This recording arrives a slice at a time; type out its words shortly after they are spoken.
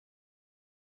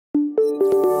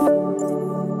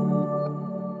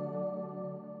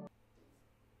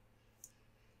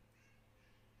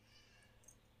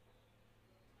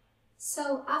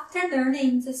So after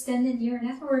learning the standard neural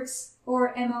networks,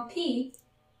 or MLP,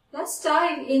 let's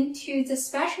dive into the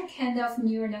special kind of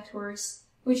neural networks,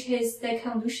 which is the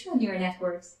convolutional neural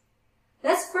networks.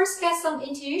 Let's first get some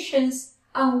intuitions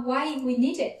on why we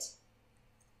need it.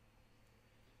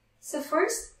 So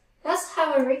first, let's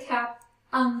have a recap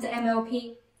on the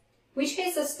MLP, which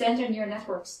is the standard neural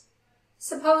networks.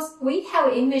 Suppose we have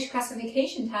an image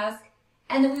classification task,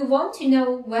 and we want to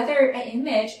know whether an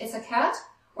image is a cat,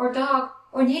 or dog,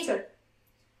 or neither.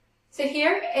 So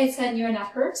here is a neural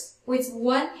network with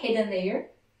one hidden layer,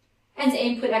 and the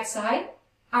input xi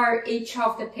are each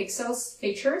of the pixels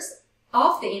features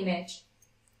of the image.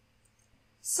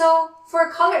 So for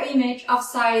a color image of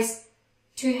size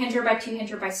 200 by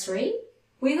 200 by 3,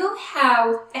 we will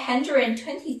have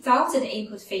 120,000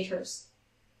 input features.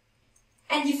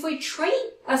 And if we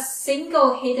train a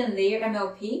single hidden layer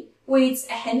MLP with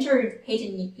 100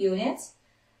 hidden units,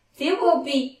 there will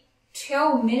be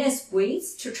 12 minutes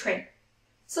waits to train.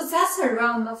 So that's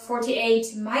around 48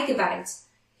 megabytes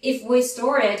if we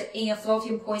store it in a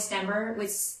floating point number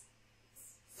with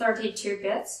 32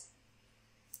 bits.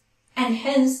 And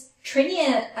hence, training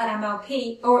an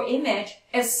MLP or image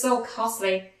is so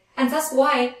costly, and that's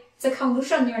why the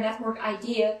convolutional neural network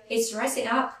idea is rising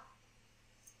up.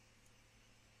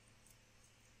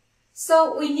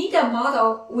 So we need a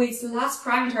model with less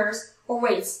parameters or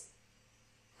weights,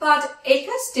 but it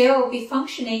can still be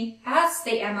functioning as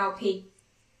the MLP.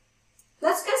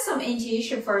 Let's get some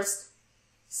intuition first.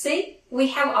 Say we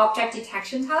have object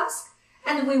detection task,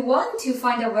 and we want to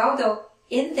find a Waldo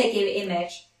in the given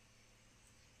image.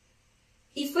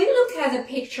 If we look at the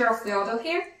picture of Waldo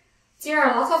here, there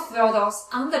are a lot of Waldos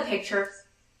on the picture.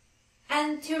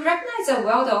 And to recognize a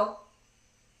Waldo,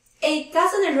 it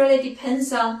doesn't really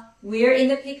depend on where in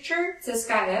the picture this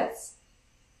guy is.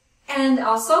 And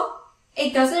also,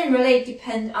 it doesn't really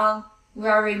depend on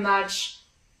very much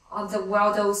on the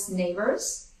Waldo's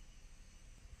neighbors.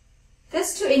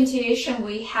 These two intuitions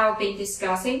we have been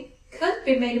discussing could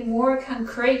be made more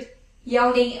concrete,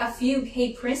 yielding a few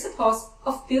key principles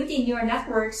of building neural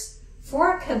networks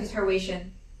for computer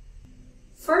vision.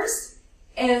 First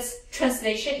is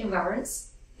translation invariance,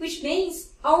 which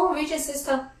means our vision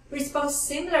system responds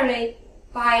similarly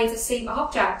by the same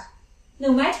object,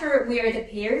 no matter where it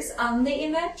appears on the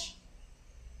image.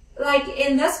 Like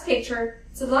in this picture,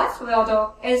 the left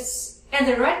Waldo and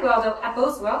the right Waldo are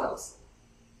both Waldos.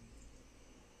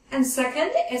 And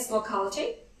second is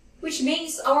locality, which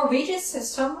means our vision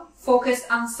system focuses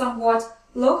on somewhat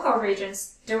local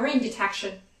regions during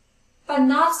detection, but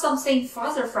not something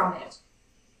farther from it.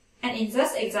 And in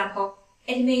this example,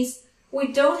 it means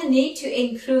we don't need to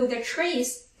include the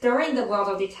trees during the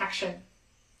Waldo detection.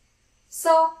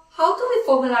 So how do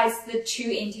we formalize the two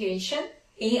intuitions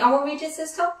in our vision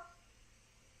system?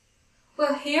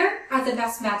 Well, here are the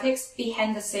mathematics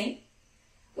behind the scene.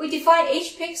 We define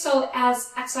each pixel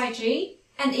as xig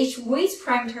and each weight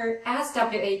parameter as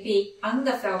WAB on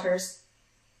the filters,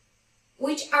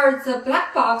 which are the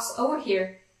black box over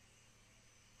here,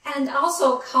 and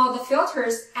also call the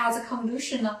filters as a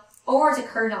convolution or the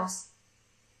kernels.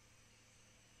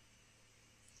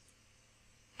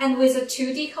 And with the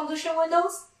 2D convolution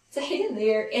windows, the hidden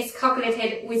layer is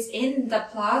calculated within the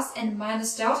plus and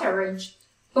minus delta range,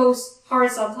 both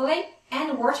horizontally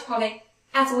and vertically,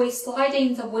 as we slide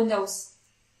in the windows.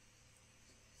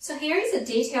 So here is the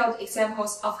detailed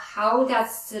examples of how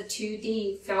does the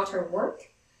 2D filter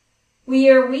work,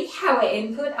 where we have an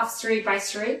input of 3 by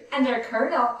 3 and a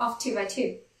kernel of 2 by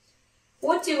 2.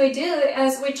 What do?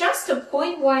 Is we just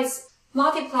pointwise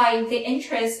multiply the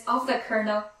entries of the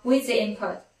kernel with the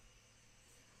input.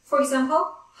 For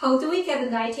example, how do we get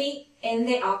 19 in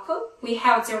the output? We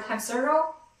have 0 times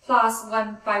 0 plus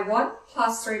 1 by 1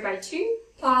 plus 3 by 2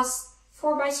 plus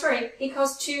 4 by 3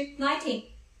 equals to 19.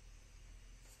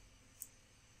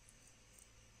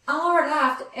 On our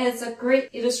left is a great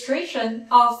illustration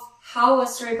of how a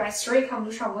 3 by 3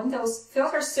 convolutional windows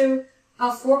filters through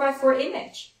a 4 by 4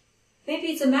 image.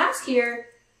 Maybe the math here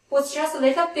was just a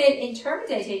little bit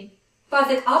intimidating, but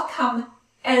the outcome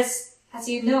is, as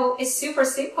you know, is super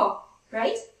simple,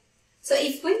 right? So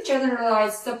if we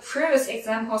generalize the previous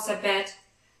examples a bit,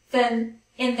 then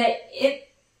in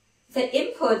the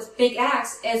input big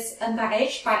X is n by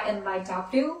h by n by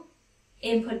w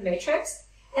input matrix,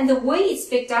 and the weights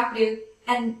big W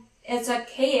and is a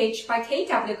kh by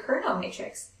kw kernel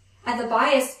matrix, and the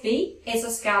bias B is a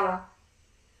scalar.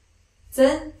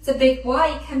 Then the big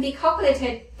Y can be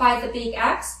calculated by the big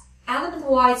X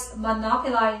element-wise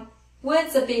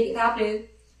with the big W,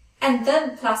 and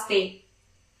then plus B.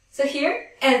 So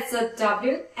here, as the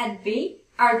W and B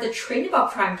are the trainable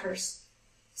parameters.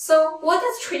 So what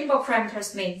does trainable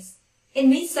parameters mean? It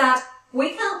means that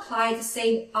we can apply the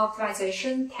same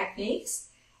optimization techniques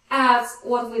as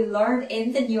what we learned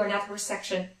in the neural network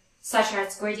section, such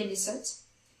as gradient descent,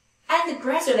 and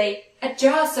gradually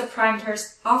adjust the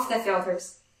parameters of the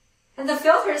filters. And the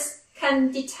filters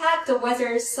can detect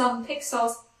whether some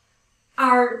pixels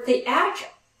are the edge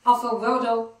of a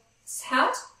Wildo's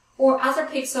head or other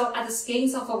pixels at the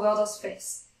skins of a Wildo's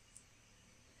face.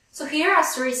 So here are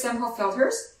 3 sample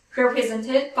filters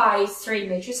represented by 3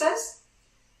 matrices.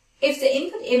 If the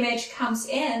input image comes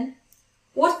in,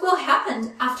 what will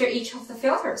happen after each of the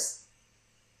filters?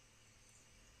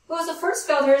 Well, the first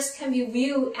filters can be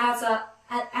viewed as an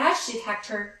edge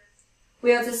detector,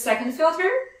 while the second filter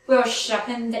will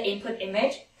sharpen the input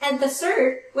image, and the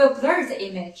third will blur the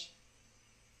image.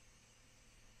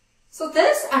 So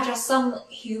these are just some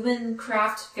human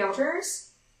craft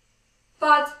filters,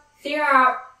 but there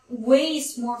are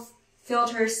ways more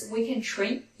filters we can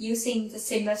train using the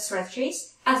similar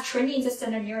strategies as training the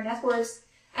standard neural networks,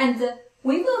 and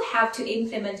we will have to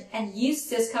implement and use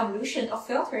this convolution of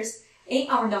filters in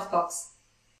our notebooks.